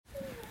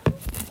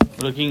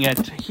Looking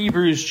at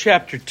Hebrews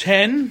chapter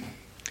 10,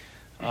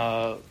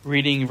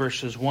 reading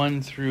verses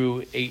 1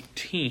 through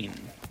 18.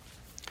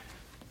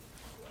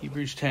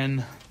 Hebrews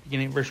 10,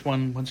 beginning at verse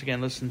 1, once again,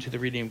 listen to the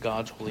reading of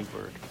God's holy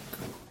word.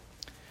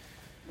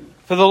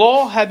 For the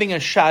law, having a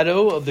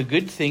shadow of the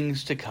good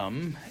things to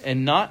come,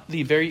 and not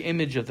the very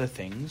image of the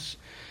things,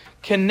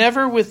 can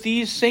never with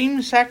these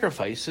same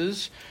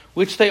sacrifices,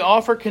 which they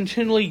offer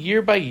continually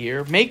year by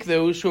year, make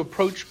those who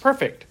approach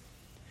perfect.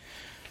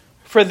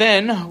 For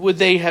then would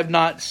they have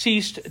not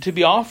ceased to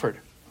be offered.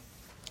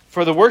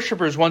 For the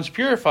worshippers, once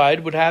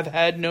purified, would have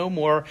had no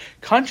more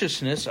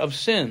consciousness of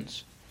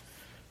sins.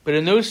 But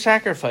in those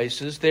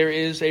sacrifices there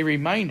is a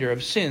reminder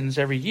of sins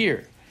every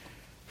year.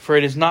 For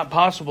it is not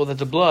possible that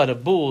the blood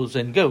of bulls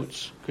and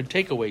goats could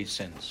take away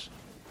sins.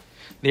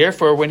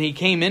 Therefore, when he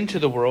came into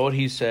the world,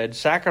 he said,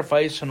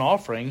 Sacrifice and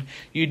offering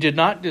you did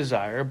not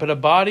desire, but a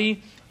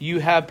body you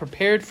have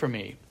prepared for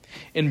me.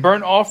 In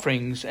burnt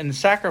offerings and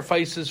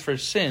sacrifices for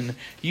sin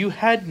you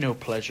had no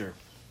pleasure.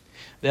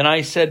 Then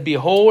I said,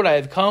 Behold, I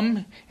have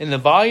come. In the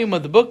volume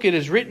of the book it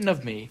is written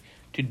of me,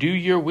 to do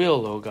your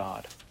will, O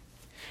God.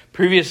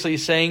 Previously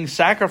saying,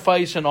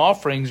 Sacrifice and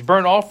offerings,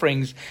 burnt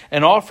offerings,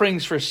 and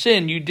offerings for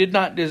sin you did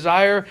not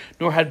desire,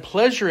 nor had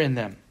pleasure in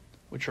them,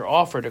 which are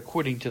offered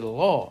according to the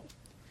law.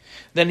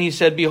 Then he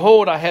said,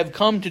 Behold, I have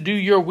come to do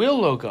your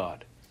will, O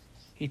God.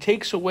 He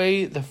takes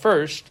away the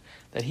first,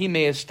 that he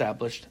may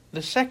establish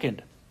the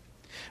second.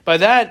 By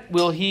that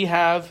will we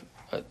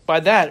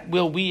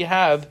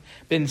have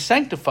been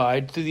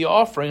sanctified through the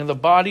offering of the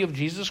body of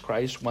Jesus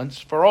Christ once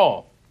for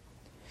all.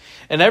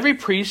 And every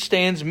priest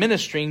stands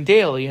ministering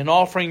daily and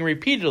offering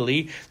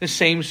repeatedly the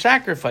same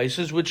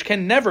sacrifices which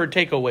can never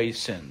take away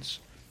sins.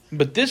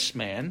 But this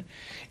man,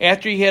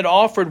 after he had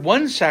offered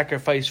one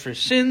sacrifice for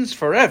sins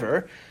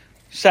forever,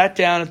 sat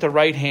down at the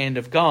right hand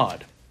of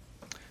God.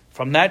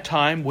 From that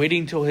time,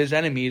 waiting till his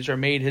enemies are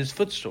made his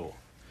footstool.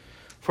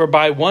 For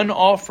by one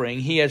offering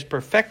he has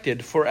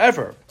perfected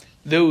forever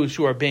those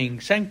who are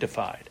being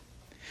sanctified.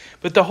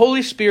 But the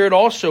Holy Spirit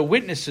also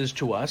witnesses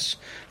to us,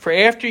 for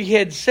after he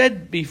had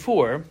said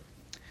before,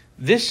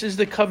 This is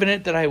the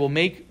covenant that I will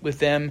make with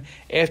them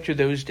after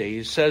those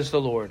days, says the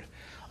Lord.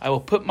 I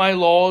will put my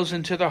laws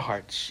into their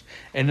hearts,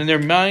 and in their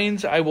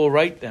minds I will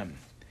write them.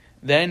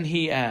 Then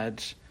he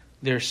adds,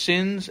 Their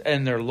sins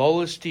and their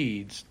lawless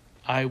deeds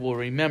I will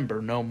remember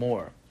no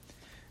more.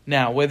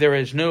 Now, where there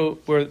is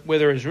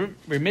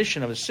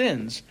remission of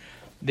sins,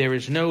 there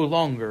is no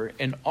longer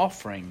an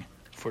offering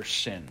for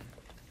sin.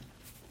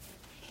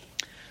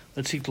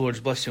 Let's seek the Lord's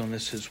blessing on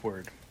this, his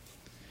word.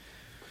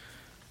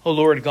 O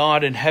Lord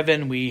God in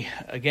heaven, we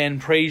again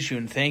praise you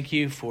and thank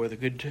you for the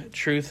good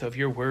truth of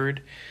your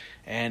word.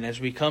 And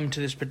as we come to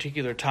this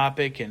particular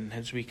topic and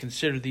as we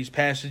consider these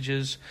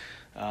passages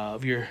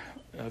of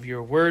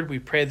your word, we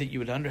pray that you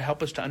would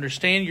help us to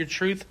understand your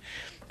truth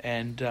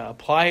and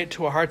apply it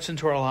to our hearts and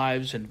to our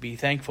lives, and be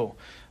thankful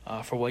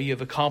for what you have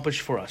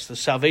accomplished for us, the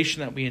salvation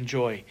that we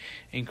enjoy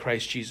in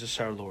Christ Jesus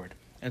our Lord.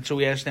 And so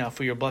we ask now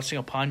for your blessing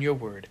upon your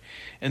word.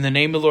 In the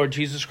name of the Lord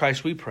Jesus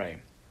Christ we pray.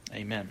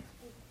 Amen.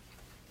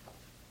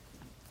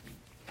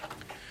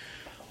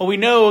 Well, we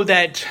know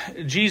that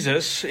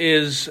Jesus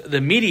is the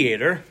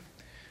mediator,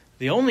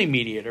 the only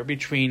mediator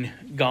between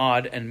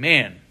God and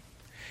man.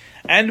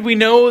 And we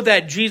know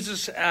that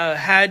Jesus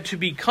had to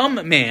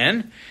become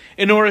man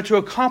in order to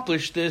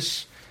accomplish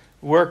this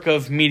work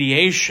of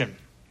mediation.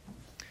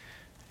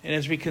 And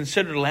as we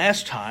considered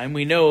last time,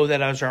 we know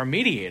that as our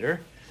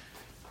mediator,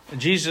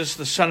 Jesus,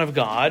 the Son of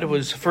God,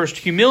 was first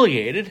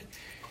humiliated,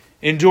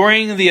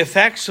 enduring the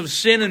effects of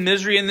sin and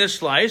misery in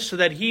this life so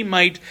that he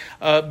might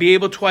be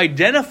able to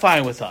identify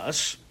with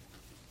us.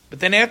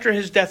 But then after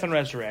his death and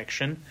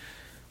resurrection,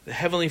 the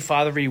Heavenly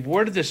Father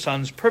rewarded the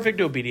Son's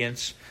perfect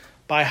obedience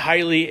by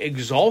highly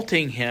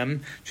exalting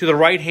him to the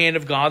right hand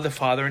of God the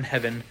Father in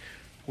heaven,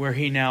 where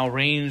he now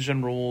reigns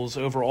and rules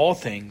over all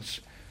things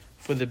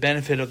for the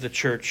benefit of the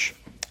church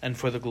and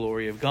for the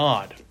glory of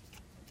God.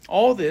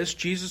 All this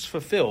Jesus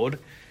fulfilled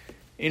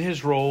in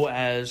his role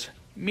as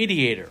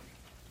mediator.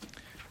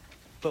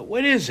 But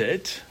what is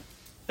it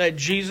that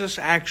Jesus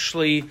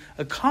actually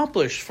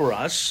accomplished for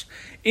us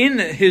in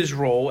his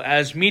role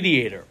as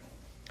mediator?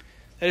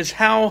 That is,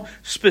 how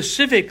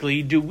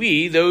specifically do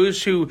we,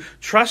 those who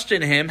trust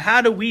in him,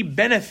 how do we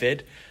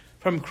benefit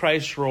from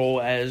Christ's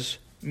role as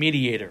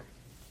mediator?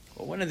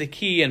 Well, one of the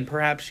key and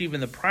perhaps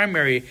even the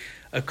primary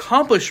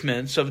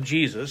accomplishments of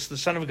Jesus, the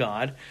Son of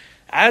God,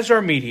 as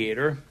our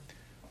mediator,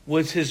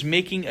 was his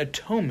making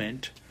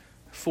atonement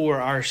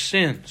for our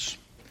sins.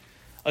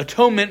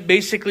 Atonement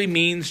basically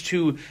means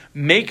to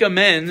make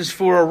amends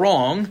for a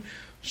wrong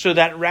so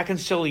that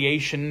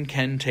reconciliation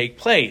can take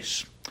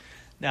place.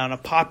 Now, in a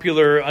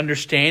popular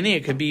understanding,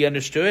 it could be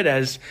understood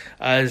as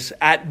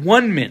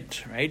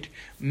at-one-ment, right?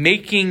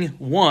 Making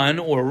one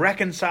or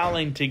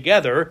reconciling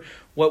together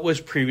what was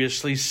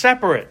previously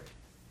separate.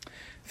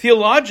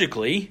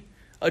 Theologically,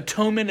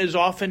 atonement is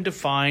often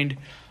defined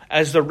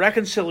as the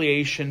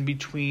reconciliation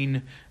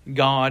between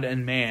God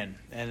and man.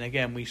 And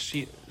again, we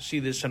see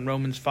this in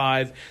Romans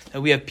 5,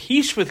 that we have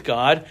peace with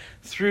God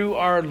through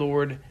our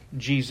Lord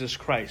Jesus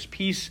Christ.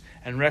 Peace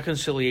and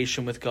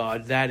reconciliation with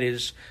God, that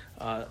is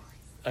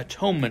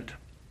atonement.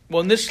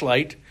 Well, in this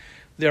light,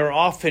 there are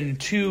often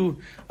two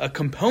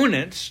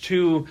components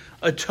to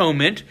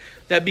atonement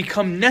that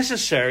become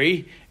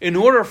necessary in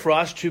order for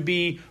us to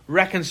be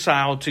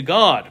reconciled to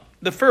God.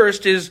 The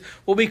first is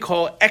what we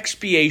call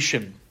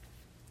expiation.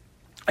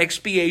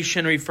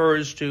 Expiation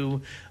refers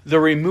to the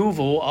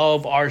removal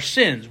of our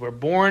sins. We're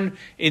born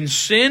in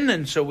sin,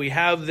 and so we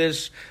have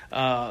this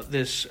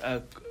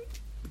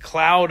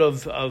cloud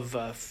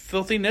of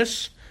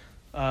filthiness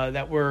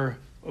that we're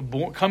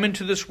come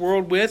into this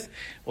world with.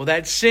 Well,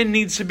 that sin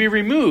needs to be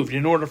removed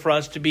in order for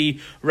us to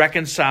be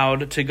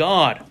reconciled to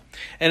God.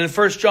 And in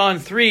 1 John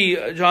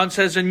 3, John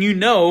says, "And you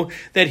know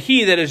that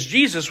he, that is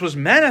Jesus, was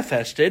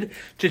manifested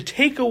to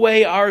take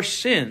away our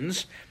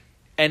sins,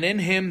 and in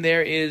him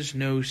there is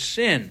no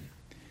sin."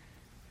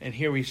 And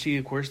here we see,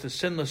 of course, the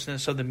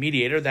sinlessness of the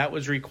mediator. That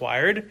was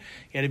required.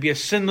 He had to be a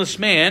sinless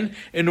man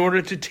in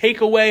order to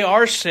take away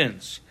our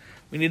sins.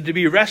 We needed to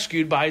be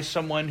rescued by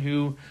someone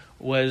who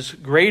was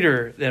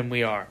greater than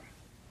we are.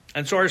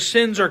 And so our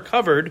sins are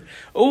covered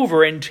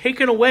over and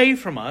taken away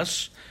from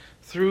us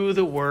through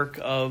the work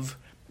of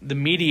the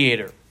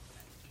mediator.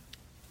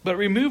 But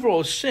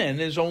removal of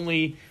sin is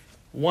only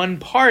one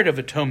part of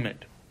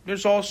atonement.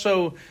 There's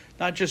also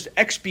not just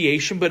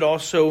expiation, but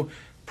also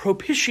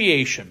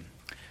propitiation.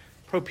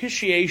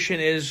 Propitiation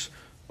is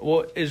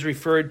what is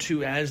referred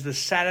to as the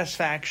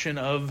satisfaction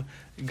of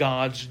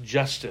God's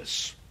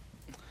justice.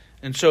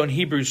 And so in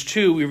Hebrews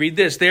 2, we read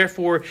this: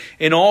 "Therefore,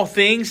 in all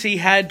things he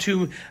had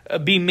to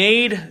be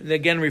made,"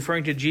 again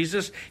referring to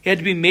Jesus, "he had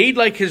to be made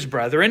like his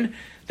brethren,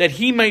 that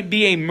he might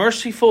be a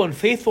merciful and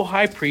faithful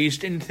high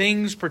priest in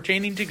things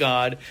pertaining to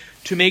God,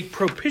 to make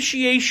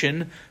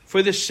propitiation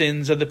for the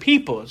sins of the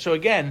people." So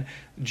again,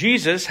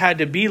 Jesus had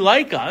to be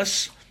like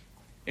us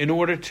in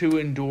order to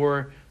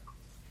endure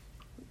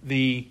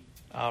the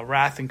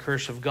wrath and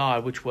curse of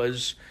God, which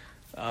was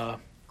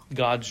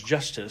God's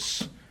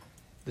justice,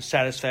 the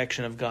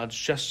satisfaction of God's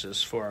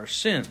justice for our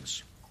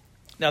sins.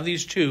 Now,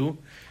 these two,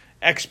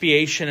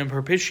 expiation and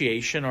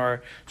propitiation,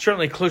 are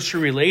certainly closely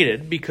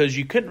related because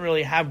you couldn't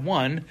really have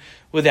one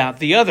without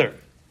the other.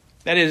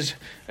 That is,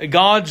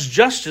 God's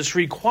justice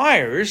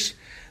requires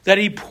that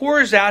he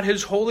pours out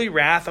his holy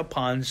wrath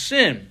upon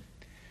sin.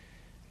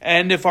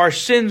 And if our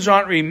sins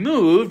aren't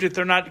removed, if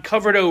they're not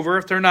covered over,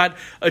 if they're not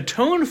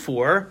atoned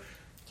for,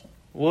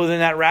 well, then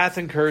that wrath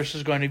and curse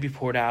is going to be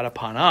poured out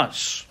upon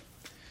us.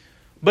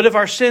 But if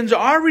our sins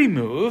are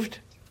removed,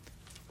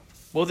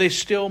 well, they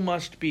still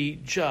must be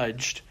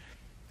judged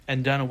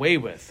and done away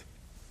with,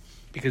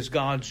 because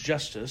God's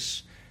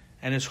justice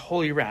and his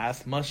holy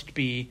wrath must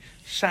be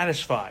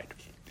satisfied.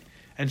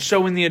 And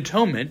so in the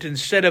atonement,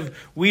 instead of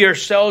we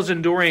ourselves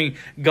enduring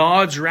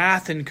God's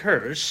wrath and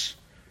curse,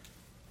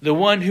 the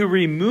one who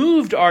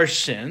removed our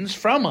sins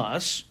from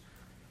us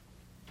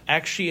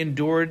actually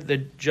endured the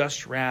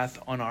just wrath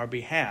on our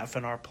behalf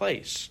in our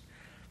place.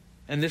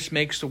 And this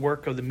makes the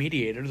work of the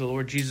mediator, the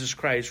Lord Jesus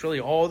Christ, really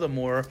all the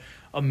more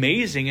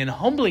amazing and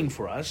humbling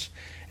for us,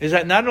 is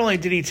that not only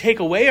did he take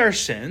away our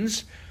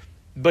sins,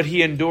 but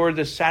he endured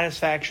the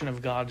satisfaction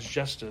of God's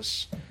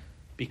justice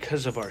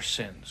because of our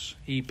sins.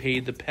 He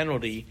paid the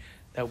penalty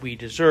that we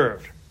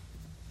deserved.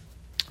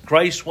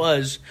 Christ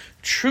was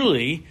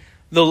truly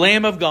the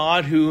Lamb of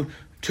God who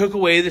took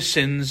away the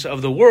sins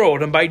of the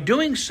world. And by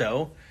doing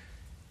so,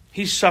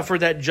 he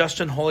suffered that just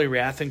and holy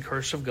wrath and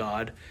curse of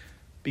God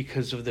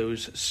because of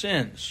those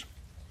sins.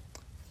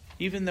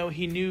 Even though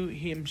he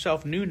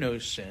himself knew no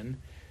sin,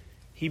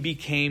 he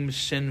became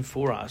sin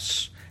for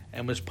us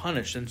and was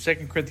punished. In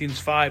 2 Corinthians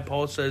 5,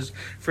 Paul says,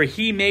 "For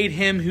he made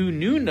him who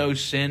knew no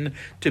sin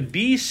to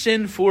be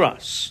sin for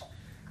us,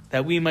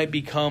 that we might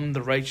become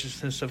the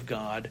righteousness of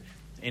God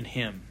in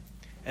him."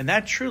 And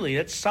that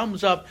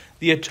sums up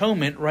the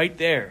atonement right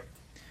there.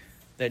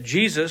 That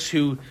Jesus,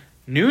 who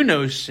knew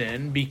no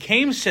sin,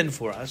 became sin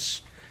for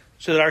us,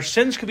 so that our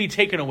sins could be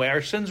taken away.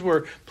 Our sins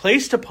were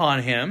placed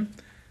upon him,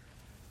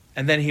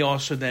 and then he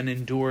also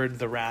endured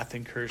the wrath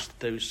and curse that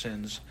those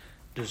sins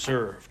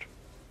deserved.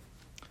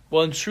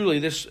 Well, and truly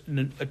this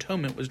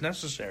atonement was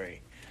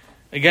necessary.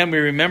 Again, we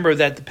remember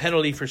that the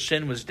penalty for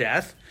sin was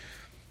death.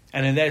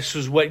 And this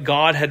was what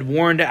God had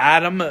warned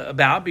Adam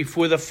about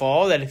before the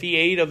fall, that if he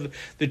ate of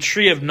the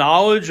tree of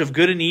knowledge of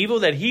good and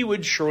evil, that he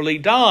would surely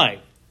die.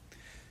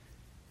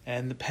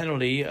 And the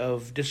penalty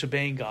of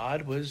disobeying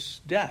God was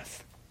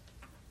death.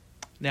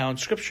 Now in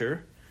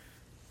Scripture,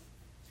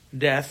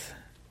 death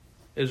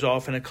is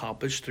often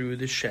accomplished through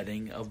the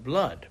shedding of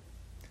blood.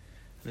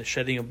 And the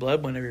shedding of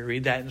blood, whenever you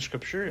read that in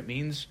Scripture, it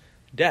means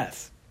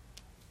death.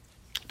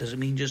 It doesn't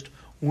mean just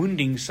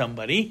wounding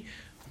somebody,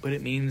 but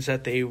it means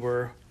that they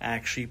were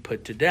actually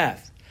put to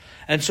death.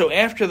 And so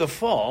after the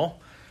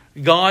fall,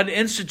 God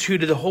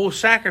instituted the whole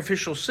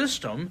sacrificial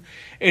system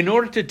in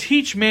order to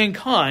teach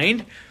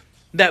mankind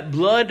that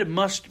blood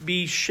must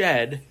be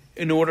shed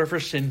in order for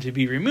sin to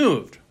be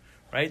removed.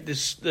 Right?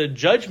 The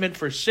judgment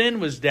for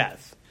sin was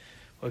death.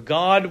 Well,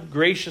 God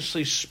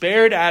graciously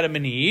spared Adam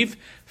and Eve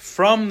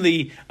from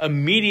the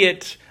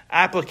immediate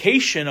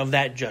application of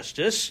that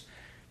justice,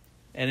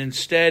 and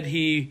instead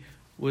he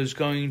was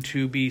going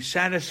to be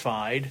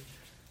satisfied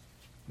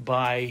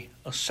by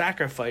a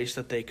sacrifice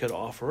that they could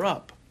offer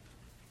up.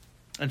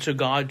 And so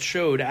God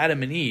showed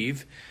Adam and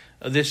Eve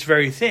this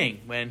very thing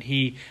when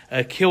he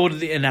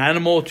killed an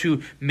animal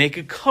to make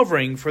a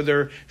covering for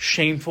their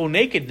shameful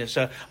nakedness.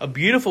 A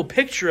beautiful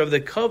picture of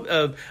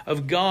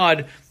of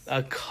God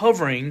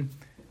covering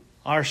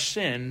our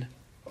sin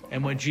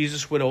and what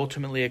Jesus would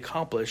ultimately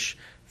accomplish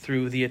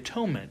through the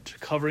atonement,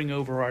 covering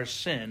over our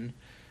sin.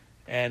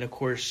 And of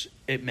course,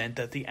 it meant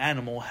that the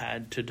animal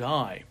had to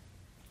die.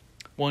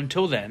 Well,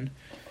 until then,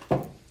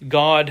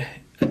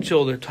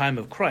 until the time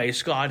of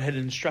Christ, God had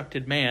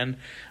instructed man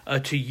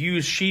to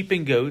use sheep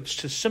and goats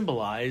to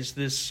symbolize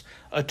this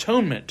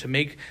atonement, to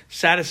make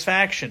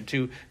satisfaction,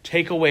 to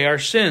take away our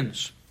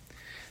sins.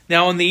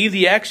 Now, on the eve of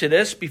the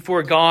Exodus,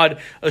 before God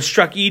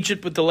struck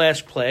Egypt with the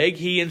last plague,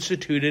 he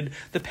instituted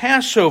the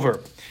Passover.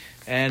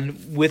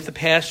 And with the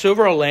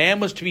Passover, a lamb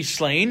was to be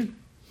slain,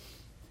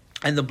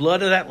 and the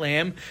blood of that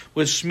lamb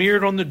was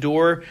smeared on the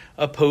door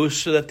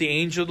post so that the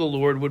angel of the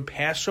Lord would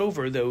pass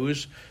over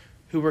those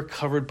who were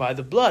covered by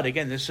the blood.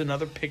 Again, this is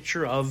another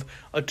picture of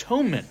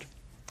atonement.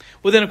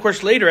 Well, then, of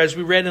course, later, as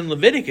we read in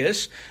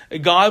Leviticus,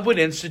 God would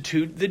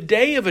institute the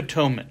Day of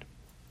Atonement.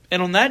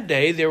 And on that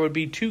day, there would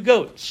be 2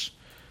 goats.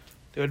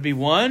 There would be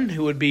one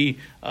who would be,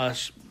 the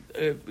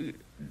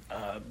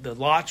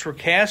lots were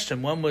cast,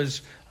 and one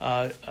was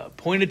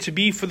appointed to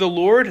be for the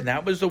Lord, and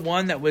that was the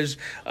one that was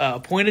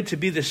appointed to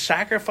be the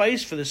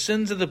sacrifice for the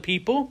sins of the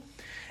people.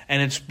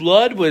 And its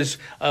blood was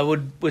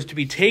to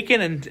be taken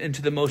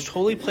into the most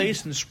holy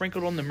place and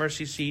sprinkled on the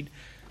mercy seat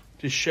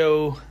to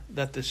show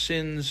that the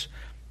sins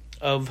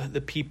of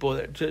the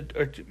people,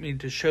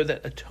 to show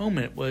that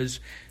atonement was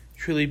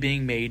truly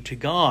being made to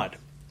God.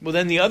 Well,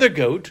 then the other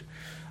goat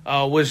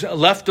was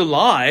left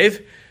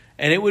alive,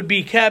 and it would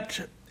be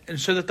kept, and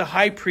so that the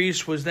high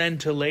priest was then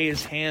to lay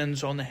his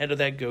hands on the head of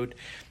that goat,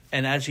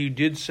 and as he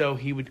did so,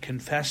 he would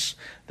confess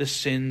the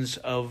sins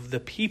of the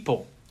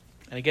people.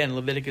 And again,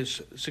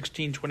 Leviticus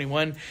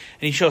 16:21, and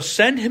he shall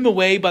send him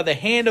away by the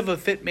hand of a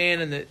fit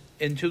man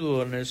into the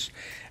wilderness,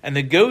 and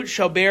the goat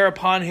shall bear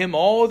upon him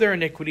all their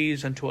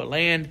iniquities unto a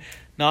land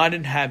not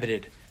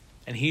inhabited,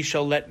 and he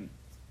shall let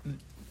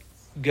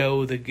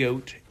go the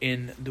goat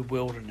in the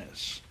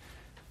wilderness.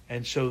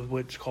 And so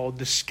what's called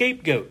the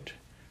scapegoat,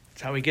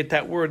 that's how we get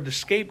that word, the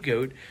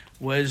scapegoat,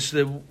 was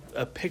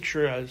a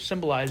picture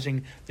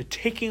symbolizing the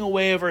taking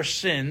away of our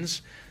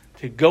sins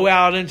to go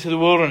out into the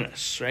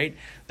wilderness, right?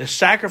 The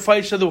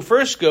sacrifice of the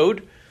first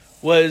goat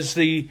was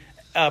the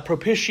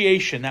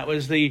propitiation. That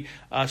was the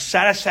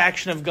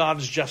satisfaction of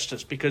God's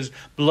justice because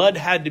blood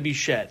had to be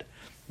shed.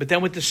 But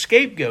then with the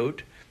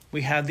scapegoat,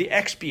 we have the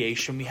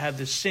expiation. We have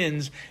the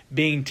sins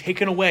being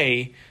taken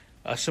away,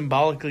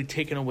 symbolically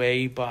taken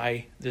away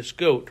by this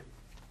goat.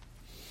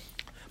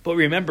 But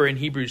remember in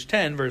Hebrews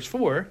 10, verse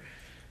 4,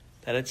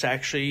 that it's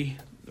actually,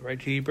 the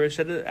writer to Hebrews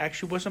said it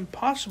actually wasn't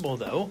possible,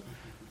 though,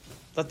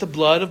 that the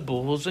blood of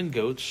bulls and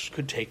goats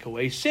could take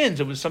away sins.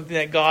 It was something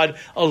that God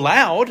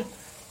allowed,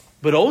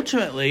 but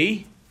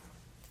ultimately,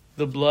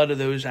 the blood of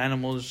those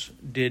animals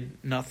did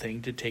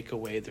nothing to take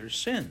away their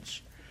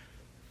sins.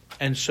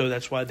 And so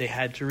that's why they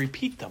had to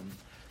repeat them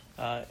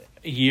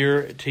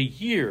year to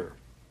year.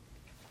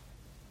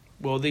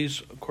 Well, these,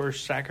 of course,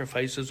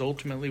 sacrifices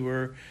ultimately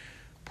were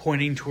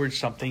pointing towards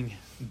something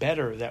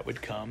better that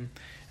would come,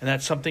 and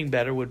that something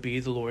better would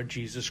be the Lord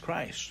Jesus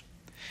Christ.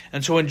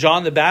 And so when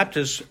John the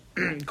Baptist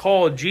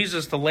called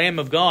Jesus the Lamb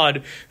of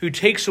God who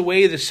takes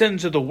away the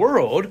sins of the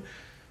world,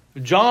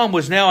 John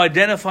was now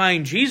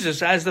identifying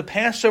Jesus as the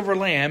Passover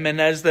lamb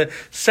and as the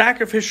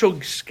sacrificial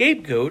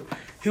scapegoat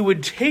who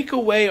would take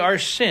away our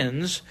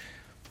sins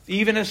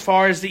even as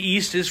far as the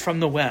east is from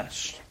the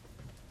west.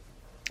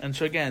 And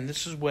so again,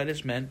 this is what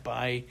is meant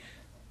by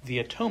the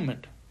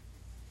atonement.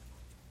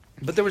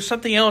 But there was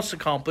something else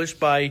accomplished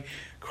by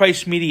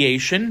Christ's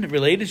mediation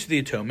related to the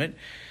atonement,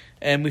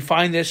 and we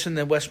find this in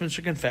the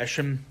Westminster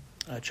Confession,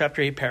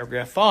 chapter 8,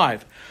 paragraph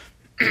 5.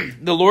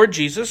 The Lord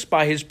Jesus,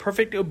 by his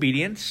perfect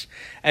obedience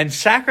and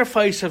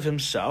sacrifice of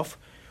himself,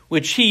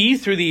 which he,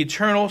 through the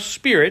eternal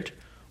Spirit,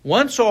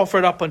 once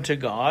offered up unto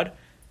God,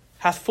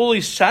 hath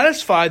fully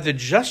satisfied the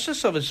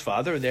justice of his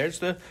Father, there's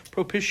the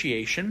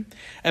propitiation,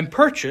 and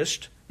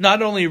purchased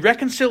not only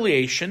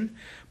reconciliation,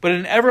 but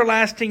an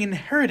everlasting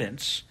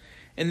inheritance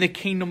in the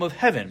kingdom of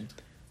heaven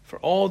for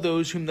all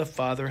those whom the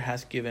Father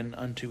hath given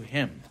unto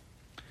him.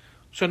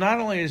 So not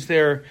only is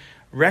there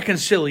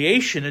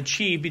reconciliation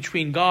achieved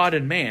between God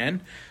and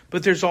man,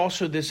 but there's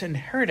also this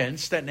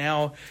inheritance that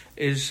now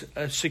is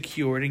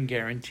secured and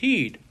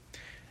guaranteed.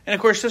 And of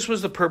course, this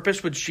was the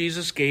purpose which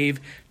Jesus gave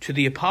to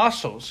the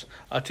apostles,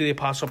 to the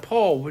apostle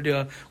Paul,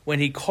 when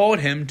he called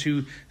him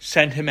to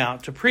send him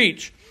out to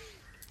preach.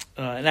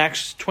 In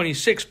Acts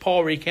 26,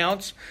 Paul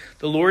recounts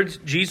the Lord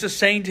Jesus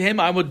saying to him,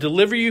 I will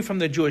deliver you from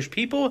the Jewish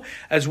people,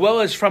 as well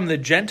as from the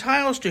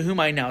Gentiles to whom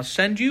I now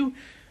send you,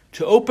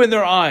 to open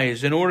their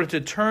eyes in order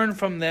to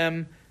turn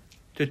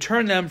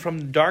them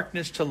from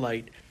darkness to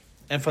light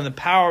and from the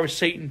power of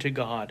Satan to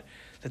God,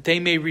 that they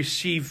may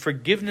receive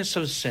forgiveness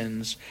of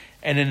sins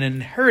and an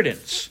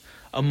inheritance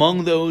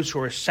among those who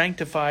are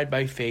sanctified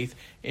by faith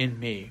in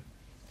me.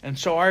 And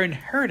so our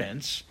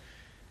inheritance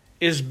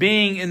is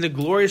being in the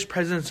glorious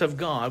presence of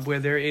God, where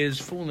there is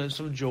fullness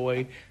of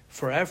joy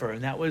forever.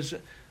 And that was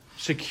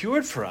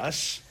secured for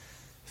us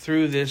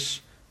through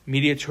this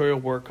mediatorial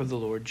work of the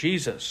Lord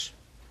Jesus.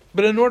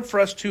 But in order for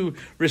us to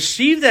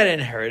receive that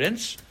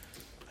inheritance,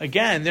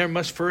 again, there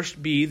must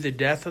first be the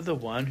death of the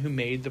one who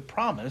made the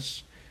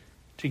promise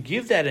to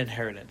give that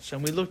inheritance.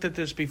 And we looked at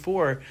this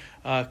before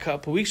a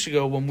couple weeks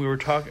ago when we were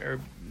talking, or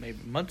maybe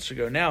months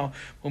ago now,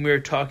 when we were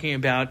talking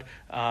about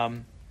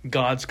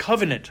God's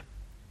covenant.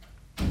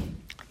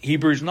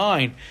 Hebrews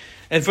 9.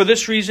 And for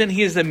this reason,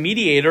 he is the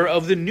mediator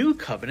of the new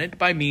covenant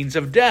by means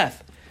of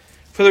death,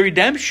 for the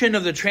redemption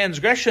of the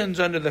transgressions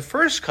under the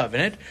first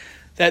covenant,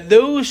 that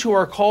those who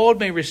are called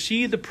may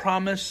receive the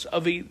promise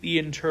of the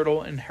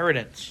eternal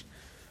inheritance.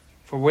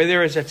 For where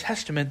there is a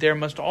testament, there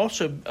must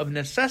also of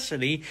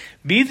necessity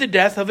be the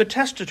death of a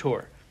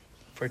testator.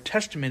 For a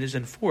testament is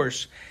in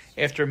force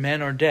after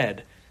men are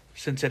dead,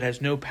 since it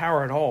has no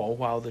power at all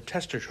while the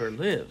testator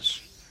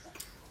lives.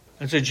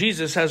 And so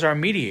Jesus, as our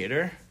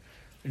mediator,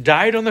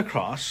 died on the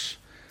cross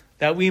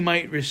that we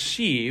might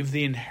receive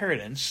the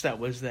inheritance that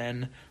was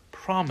then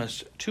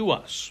promised to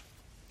us.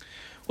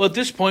 Well, at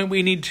this point,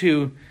 we need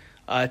to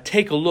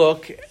take a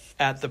look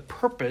at the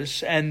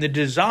purpose and the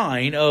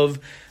design of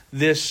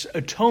this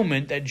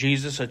atonement that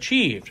Jesus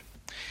achieved.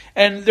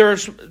 And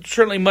there's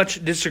certainly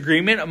much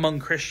disagreement among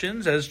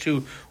Christians as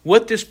to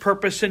what this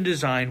purpose and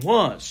design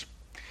was.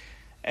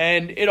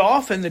 And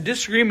the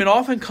disagreement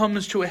often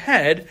comes to a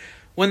head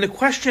when the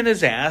question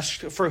is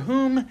asked, for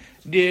whom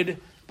did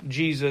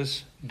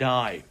Jesus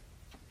die?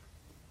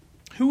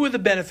 Who were the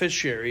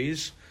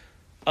beneficiaries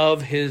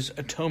of his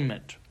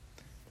atonement?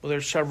 Well,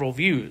 there's several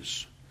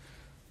views.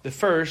 The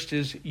first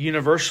is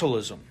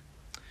universalism.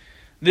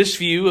 This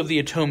view of the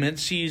atonement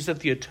sees that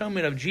the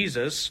atonement of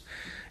Jesus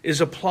is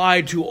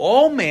applied to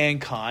all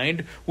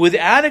mankind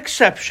without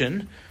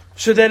exception,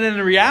 so that in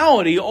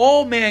reality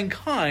all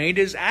mankind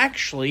is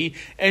actually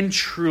and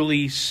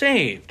truly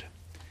saved.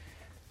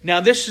 Now,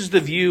 this is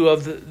the view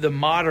of the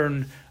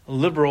modern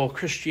liberal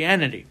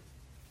Christianity.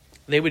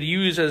 They would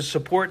use as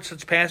support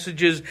such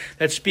passages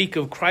that speak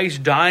of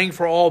Christ dying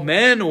for all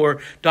men or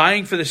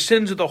dying for the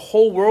sins of the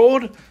whole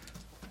world,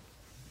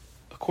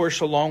 of course,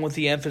 along with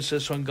the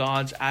emphasis on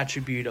God's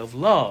attribute of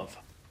love.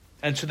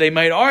 And so they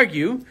might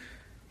argue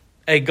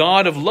a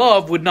God of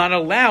love would not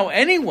allow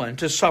anyone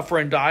to suffer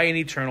and die in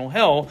eternal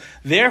hell.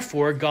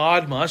 Therefore,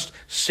 God must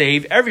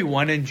save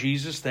everyone, and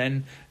Jesus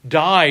then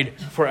died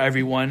for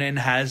everyone and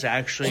has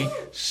actually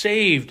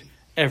saved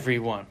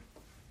everyone.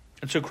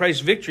 And so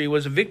Christ's victory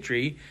was a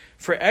victory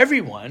for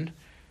everyone,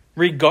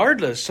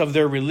 regardless of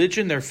their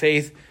religion, their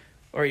faith,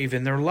 or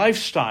even their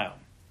lifestyle.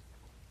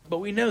 But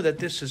we know that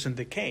this isn't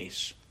the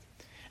case.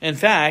 In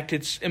fact,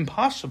 it's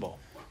impossible.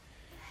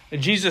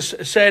 Jesus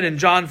said in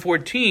John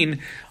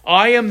 14,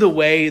 I am the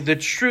way, the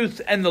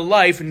truth, and the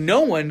life.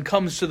 No one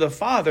comes to the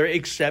Father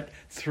except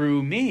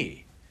through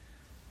me.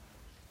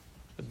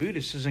 The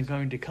Buddhist isn't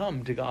going to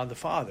come to God the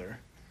Father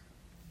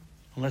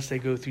unless they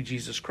go through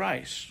Jesus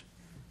Christ.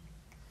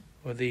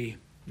 Or the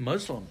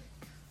Muslim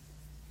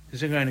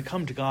isn't going to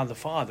come to God the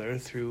Father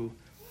through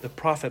the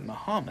Prophet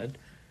Muhammad,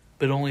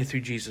 but only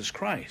through Jesus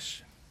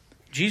Christ.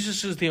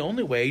 Jesus is the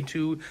only way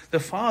to the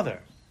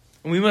Father.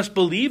 And we must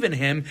believe in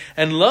him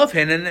and love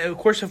him. And of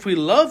course, if we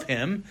love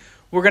him,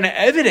 we're going to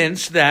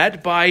evidence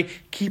that by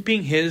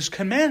keeping his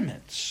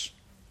commandments.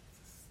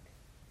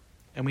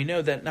 And we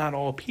know that not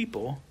all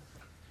people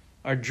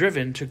are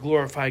driven to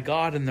glorify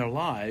God in their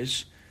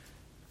lives.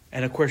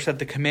 And of course, that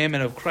the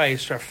commandment of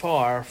Christ are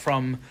far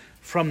from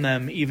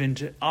them, even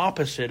to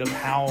opposite of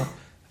how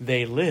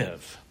they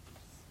live.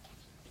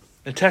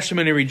 The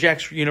testimony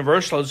rejects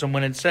universalism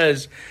when it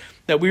says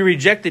that we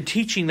reject the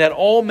teaching that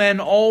all men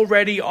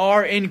already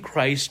are in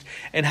Christ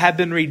and have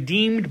been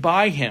redeemed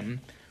by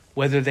him,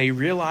 whether they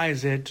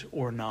realize it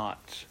or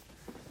not.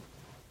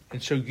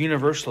 And so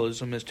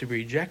universalism is to be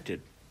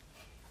rejected.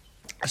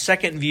 A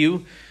second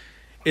view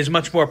is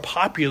much more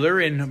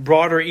popular in the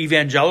broader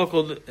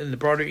evangelical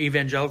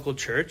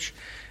church,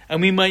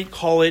 and we might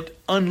call it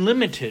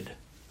unlimited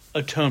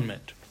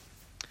atonement.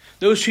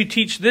 Those who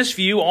teach this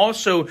view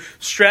also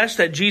stress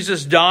that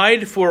Jesus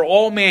died for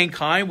all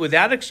mankind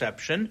without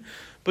exception,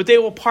 but they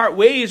will part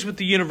ways with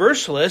the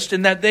universalist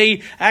in that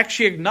they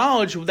actually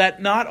acknowledge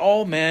that not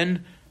all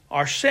men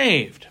are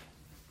saved.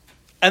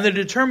 And the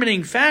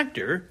determining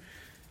factor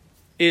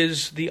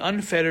is the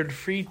unfettered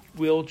free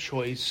will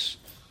choice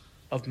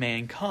of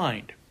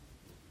mankind.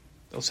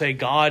 They'll say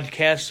God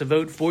casts a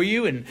vote for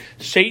you and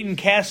Satan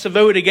casts a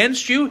vote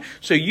against you,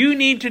 so you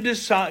need to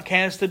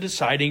cast the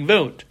deciding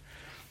vote.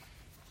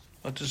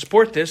 Well, to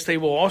support this, they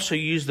will also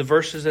use the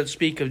verses that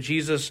speak of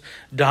Jesus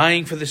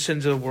dying for the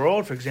sins of the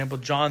world. For example,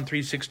 John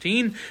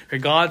 3:16, "For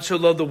God so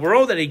loved the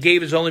world that he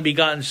gave his only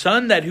begotten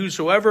Son, that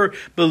whosoever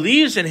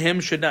believes in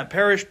him should not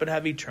perish but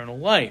have eternal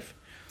life."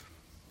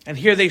 And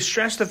here they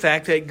stress the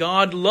fact that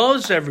God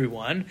loves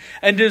everyone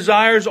and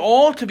desires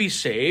all to be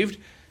saved.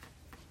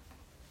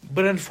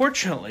 But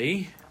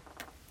unfortunately,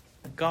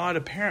 God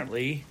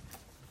apparently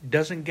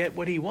doesn't get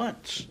what he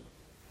wants.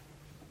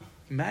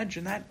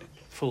 Imagine that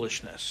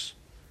foolishness.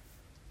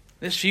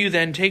 This view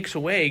then takes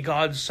away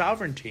God's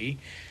sovereignty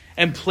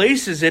and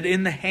places it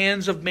in the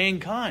hands of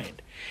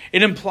mankind.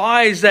 It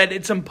implies that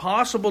it's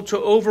impossible to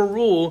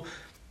overrule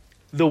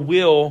the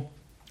will,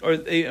 or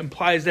it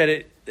implies that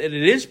it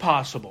is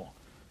possible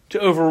to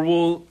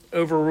overrule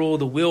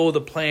the will,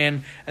 the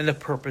plan, and the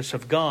purpose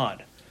of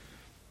God.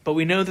 But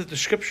we know that the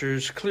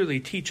Scriptures clearly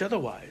teach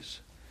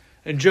otherwise.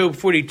 In Job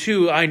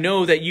 42, "I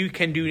know that you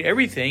can do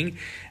everything,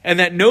 and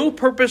that no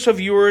purpose of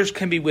yours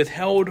can be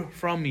withheld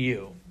from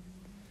you."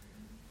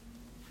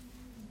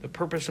 The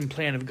purpose and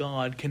plan of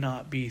God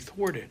cannot be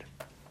thwarted.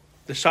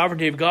 The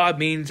sovereignty of God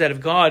means that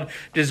if God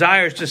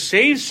desires to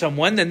save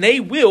someone, then they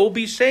will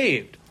be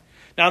saved.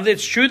 Now,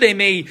 it's true they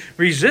may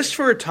resist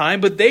for a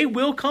time, but they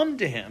will come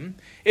to him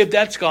if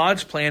that's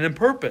God's plan and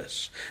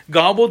purpose.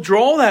 God will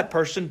draw that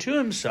person to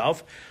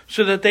himself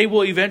so that they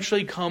will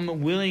eventually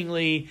come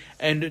willingly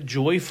and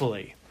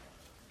joyfully.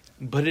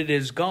 But it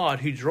is God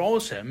who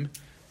draws him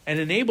and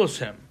enables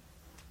him.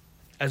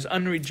 As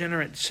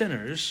unregenerate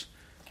sinners,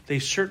 they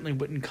certainly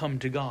wouldn't come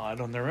to God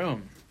on their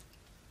own.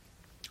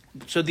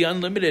 So the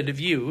unlimited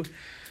view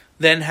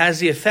then has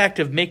the effect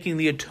of making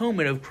the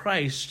atonement of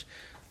Christ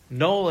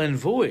null and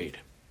void,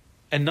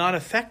 and not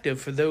effective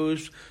for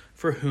those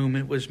for whom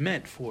it was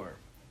meant for.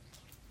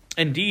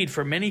 Indeed,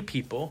 for many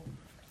people,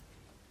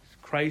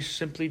 Christ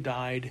simply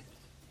died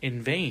in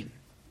vain.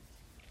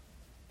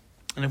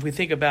 And if we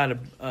think about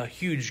a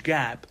huge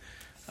gap,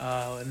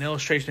 an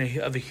illustration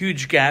of a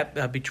huge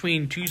gap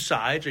between two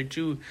sides,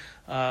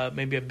 or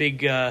maybe a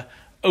big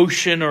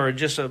ocean, or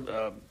just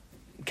a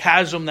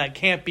chasm that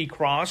can't be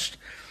crossed.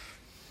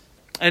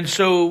 And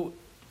so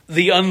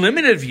the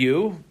unlimited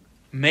view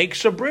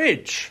makes a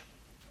bridge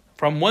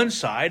from one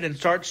side and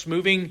starts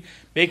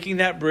making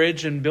that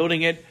bridge and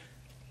building it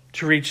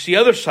to reach the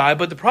other side.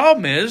 But the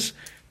problem is,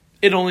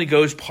 it only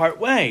goes part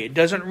way. It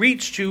doesn't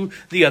reach to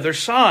the other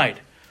side.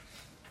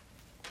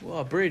 Well,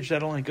 a bridge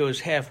that only goes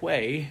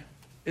halfway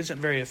isn't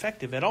very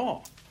effective at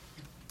all.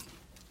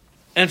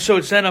 And so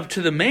it's then up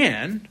to the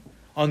man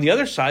on the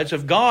other side. So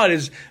if God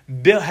has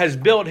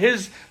built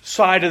his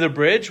side of the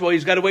bridge, well,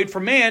 he's got to wait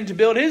for man to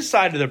build his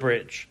side of the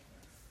bridge.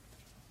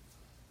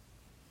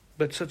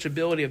 But such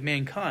ability of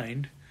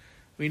mankind,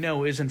 we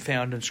know, isn't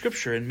found in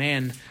Scripture. And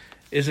man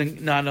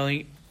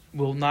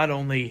will not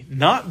only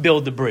not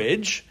build the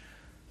bridge,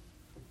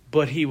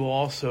 but he will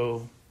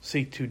also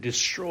seek to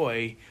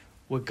destroy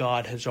what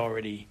God has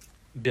already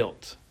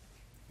built.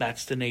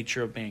 That's the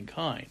nature of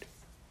mankind.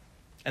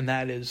 And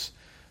that is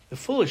the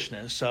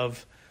foolishness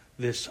of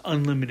this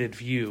unlimited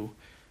view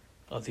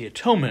of the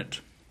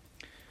atonement.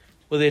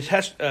 Well, the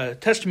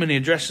testimony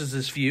addresses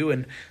this view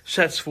and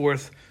sets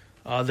forth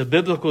the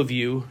biblical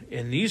view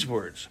in these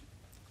words.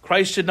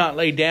 Christ did not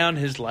lay down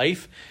his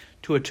life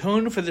to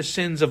atone for the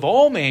sins of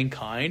all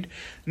mankind,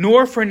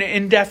 nor for an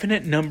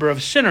indefinite number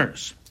of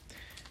sinners.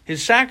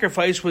 His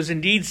sacrifice was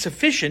indeed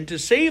sufficient to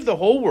save the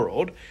whole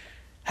world,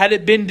 had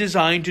it been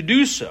designed to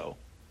do so.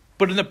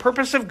 But in the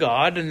purpose of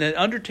God and the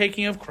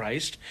undertaking of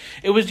Christ,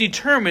 it was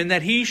determined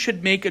that he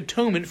should make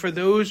atonement for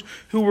those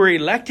who were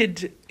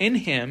elected in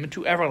him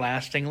to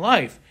everlasting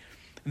life.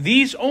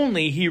 These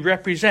only he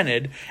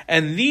represented,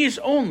 and these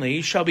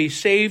only shall be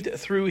saved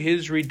through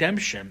his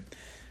redemption.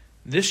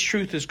 This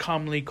truth is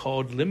commonly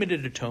called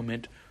limited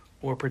atonement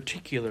or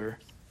particular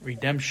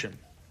redemption.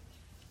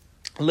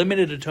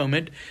 Limited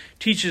atonement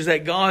teaches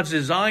that God's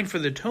design for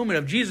the atonement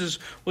of Jesus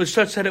was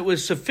such that it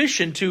was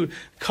sufficient to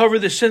cover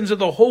the sins of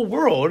the whole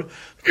world,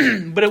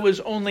 but it was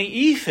only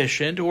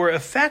efficient or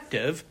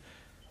effective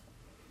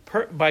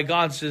by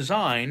God's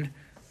design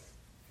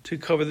to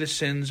cover the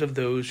sins of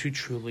those who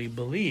truly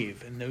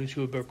believe and those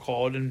who have been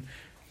called and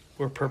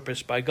were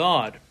purposed by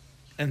God.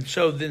 And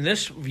so in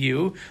this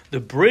view, the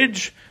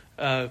bridge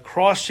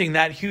crossing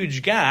that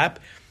huge gap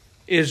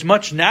is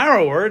much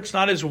narrower. It's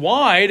not as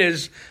wide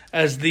as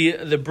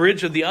the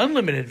bridge of the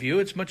unlimited view.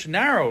 It's much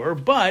narrower,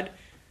 but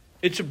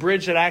it's a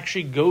bridge that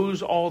actually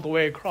goes all the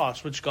way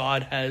across, which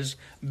God has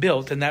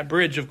built. And that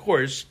bridge, of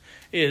course,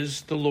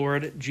 is the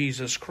Lord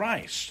Jesus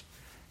Christ.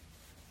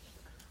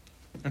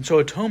 And so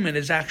atonement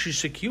is actually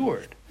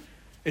secured.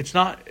 It's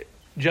not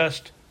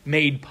just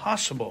made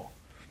possible.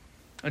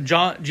 And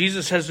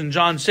Jesus says in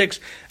John 6,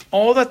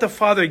 all that the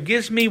Father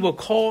gives me will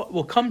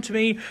come to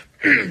me,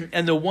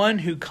 and the one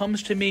who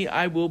comes to me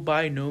I will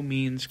by no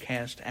means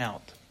cast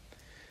out.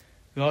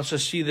 We also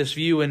see this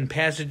view in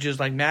passages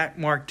like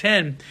Mark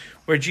 10,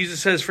 where Jesus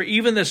says, for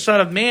even the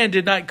Son of Man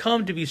did not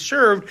come to be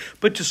served,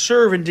 but to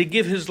serve and to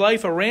give his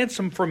life a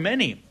ransom for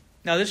many.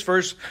 Now, this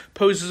verse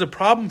poses a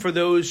problem for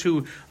those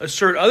who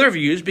assert other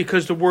views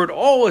because the word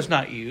all is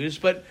not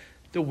used, but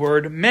the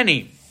word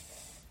many.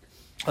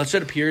 Thus,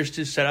 it appears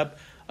to set up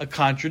a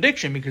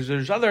contradiction because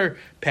there's other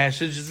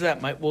passages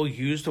that will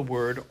use the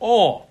word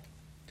all.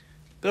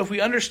 But if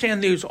we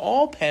understand these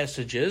all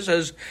passages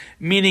as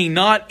meaning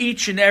not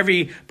each and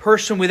every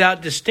person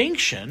without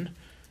distinction,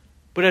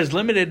 but as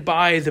limited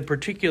by the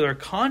particular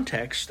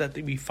context that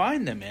we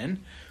find them in,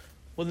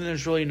 well, then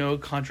there's really no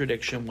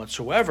contradiction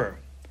whatsoever.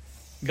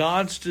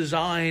 God's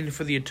design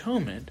for the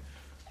atonement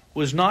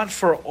was not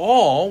for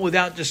all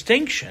without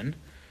distinction,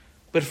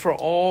 but for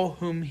all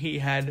whom he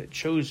had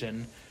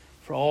chosen,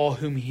 for all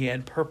whom he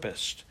had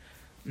purposed.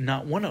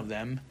 Not one of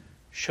them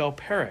shall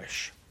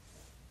perish.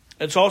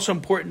 It's also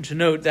important to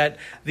note that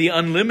the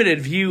unlimited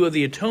view of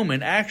the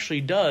atonement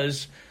actually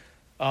does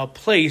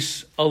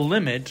place a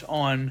limit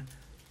on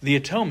the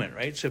atonement,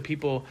 right? So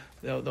people,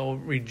 they'll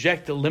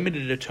reject the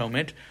limited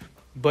atonement,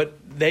 but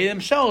they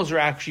themselves are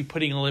actually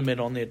putting a limit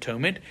on the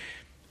atonement.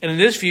 And in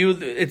this view,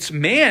 it's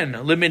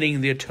man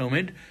limiting the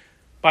atonement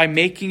by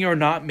making or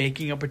not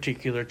making a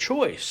particular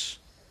choice.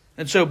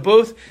 And so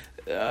both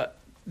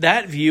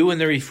that view and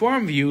the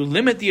Reformed view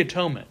limit the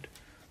atonement.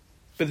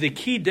 But the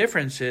key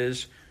difference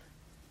is,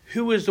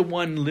 who is the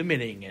one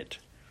limiting it?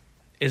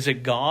 Is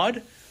it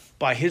God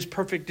by his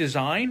perfect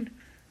design,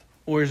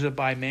 or is it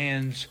by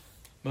man's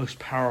most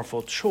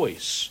powerful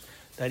choice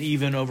that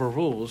even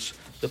overrules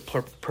the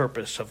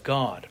purpose of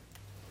God?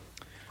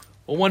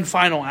 Well, one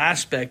final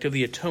aspect of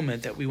the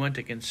atonement that we want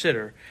to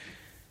consider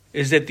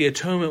is that the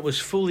atonement was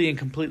fully and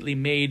completely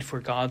made for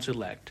God's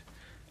elect,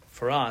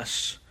 for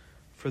us,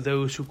 for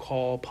those who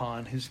call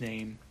upon his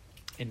name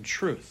in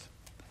truth.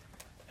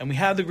 And we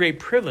have the great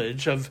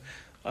privilege of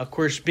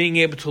course, being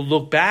able to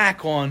look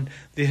back on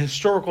the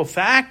historical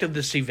fact of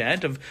this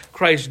event, of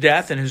Christ's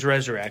death and his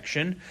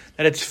resurrection,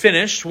 that it's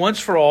finished once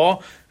for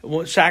all.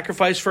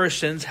 Sacrifice for our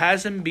sins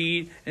has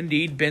indeed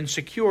been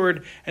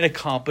secured and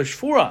accomplished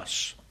for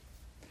us.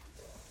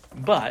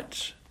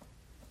 But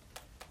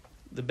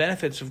the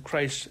benefits of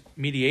Christ's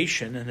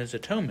mediation and his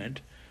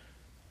atonement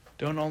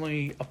don't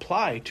only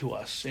apply to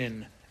us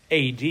in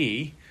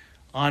AD,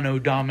 Anno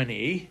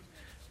Domini,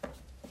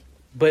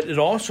 but it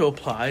also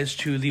applies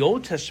to the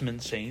Old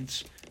Testament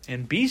saints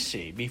in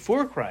BC,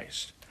 before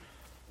Christ.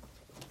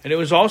 And it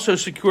was also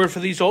secured for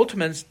these Old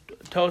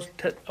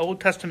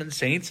Testament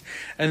saints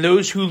and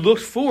those who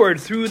looked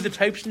forward through the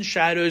types and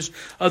shadows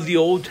of the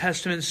Old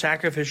Testament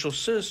sacrificial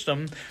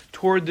system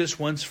toward this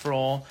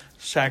once-for-all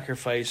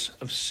sacrifice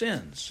of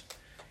sins.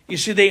 You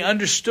see, they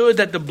understood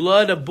that the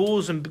blood of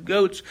bulls and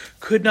goats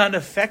could not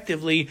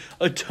effectively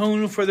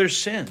atone for their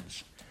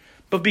sins.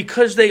 But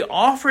because they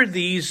offered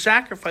these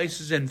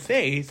sacrifices in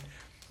faith,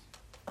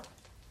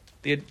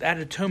 that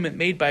atonement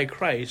made by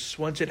Christ,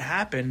 once it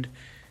happened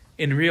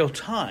in real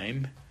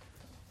time,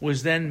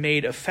 was then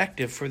made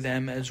effective for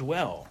them as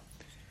well.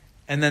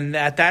 And then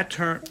at that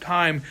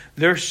time,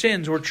 their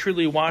sins were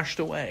truly washed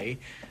away,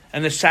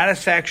 and the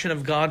satisfaction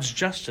of God's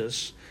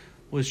justice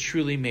was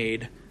truly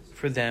made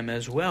for them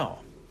as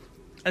well.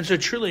 And so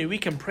truly we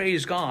can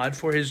praise God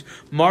for his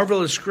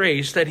marvelous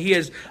grace that he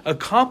has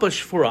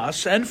accomplished for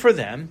us and for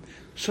them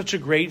such a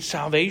great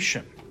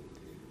salvation.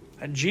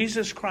 And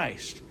Jesus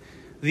Christ,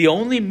 the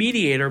only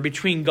mediator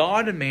between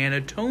God and man,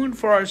 atoned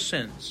for our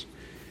sins,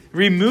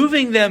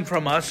 removing them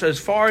from us as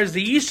far as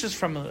the east is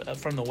from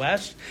the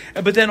west,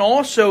 but then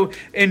also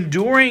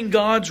enduring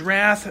God's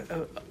wrath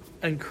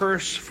and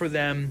curse for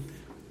them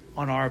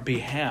on our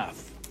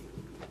behalf.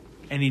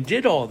 And he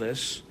did all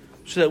this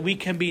so that we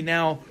can be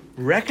now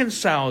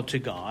reconciled to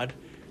God,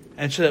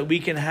 and so that we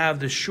can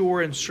have the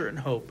sure and certain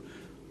hope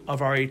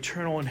of our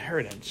eternal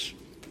inheritance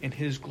in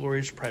his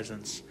glorious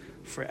presence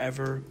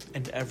forever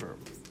and ever.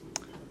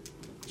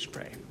 Let's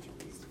pray.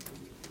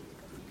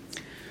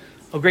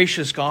 O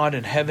gracious God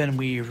in heaven,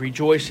 we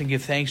rejoice and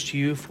give thanks to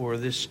you for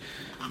this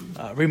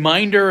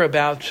reminder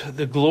about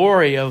the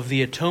glory of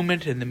the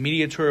atonement and the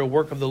mediatorial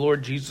work of the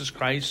Lord Jesus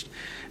Christ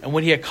and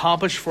what he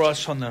accomplished for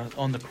us on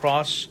the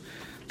cross,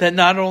 that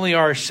not only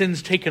are our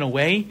sins taken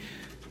away,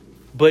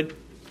 but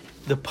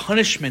the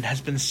punishment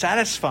has been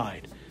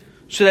satisfied,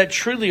 so that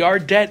truly our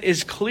debt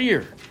is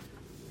clear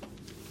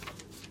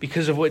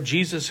because of what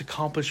Jesus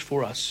accomplished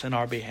for us in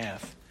our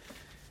behalf.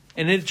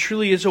 And it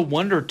truly is a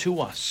wonder to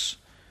us.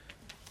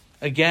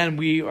 Again,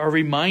 we are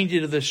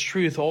reminded of this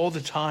truth all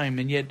the time,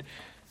 and yet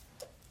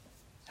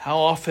how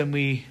often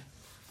we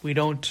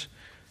don't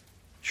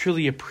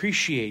truly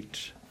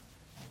appreciate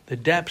the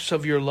depths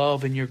of your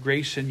love and your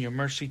grace and your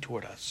mercy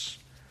toward us.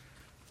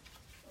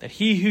 That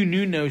he who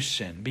knew no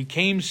sin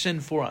became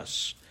sin for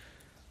us,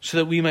 so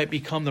that we might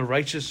become the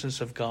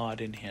righteousness of God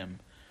in him.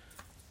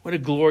 What a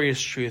glorious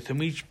truth. And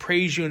we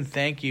praise you and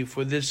thank you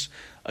for this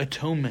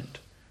atonement,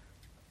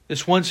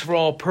 this once for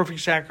all perfect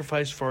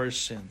sacrifice for our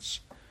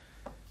sins.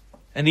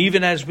 And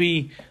even as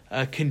we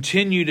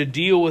continue to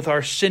deal with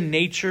our sin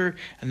nature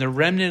and the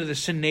remnant of the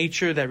sin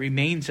nature that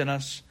remains in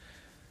us,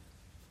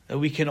 that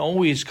we can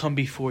always come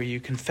before you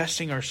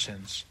confessing our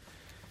sins,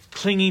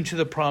 clinging to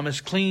the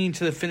promise, clinging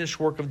to the finished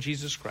work of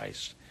Jesus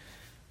Christ,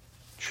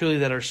 truly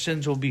that our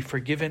sins will be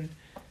forgiven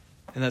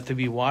and that they'll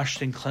be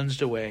washed and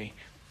cleansed away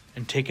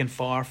and taken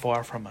far,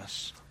 far from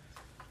us.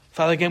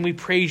 Father, again, we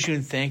praise you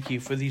and thank you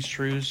for these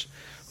truths.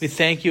 We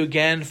thank you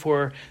again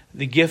for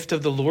the gift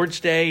of the Lord's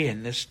Day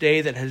and this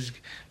day that has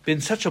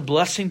been such a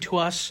blessing to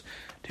us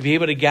to be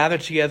able to gather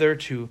together,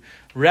 to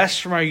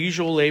rest from our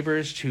usual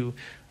labors, to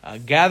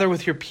gather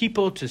with your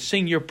people, to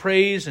sing your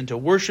praise and to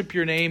worship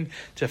your name,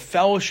 to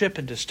fellowship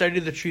and to study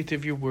the truth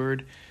of your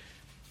word.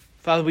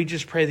 Father, we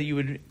just pray that you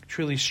would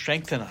truly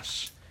strengthen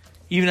us,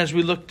 even as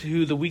we look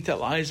to the week that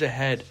lies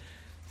ahead,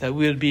 that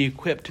we would be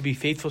equipped to be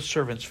faithful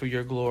servants for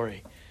your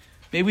glory.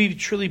 May we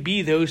truly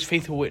be those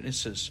faithful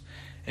witnesses,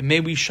 and may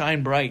we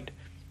shine bright,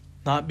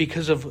 not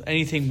because of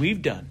anything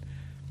we've done,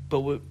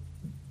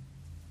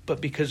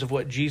 but because of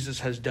what Jesus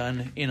has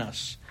done in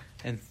us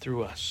and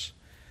through us.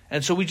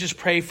 And so we just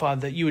pray,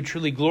 Father, that you would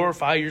truly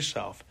glorify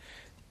yourself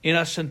in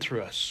us and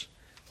through us,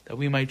 that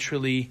we might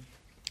truly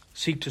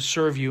seek to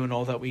serve you in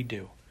all that we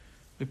do.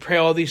 We pray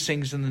all these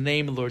things in the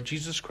name of Lord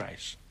Jesus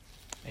Christ.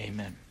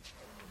 Amen.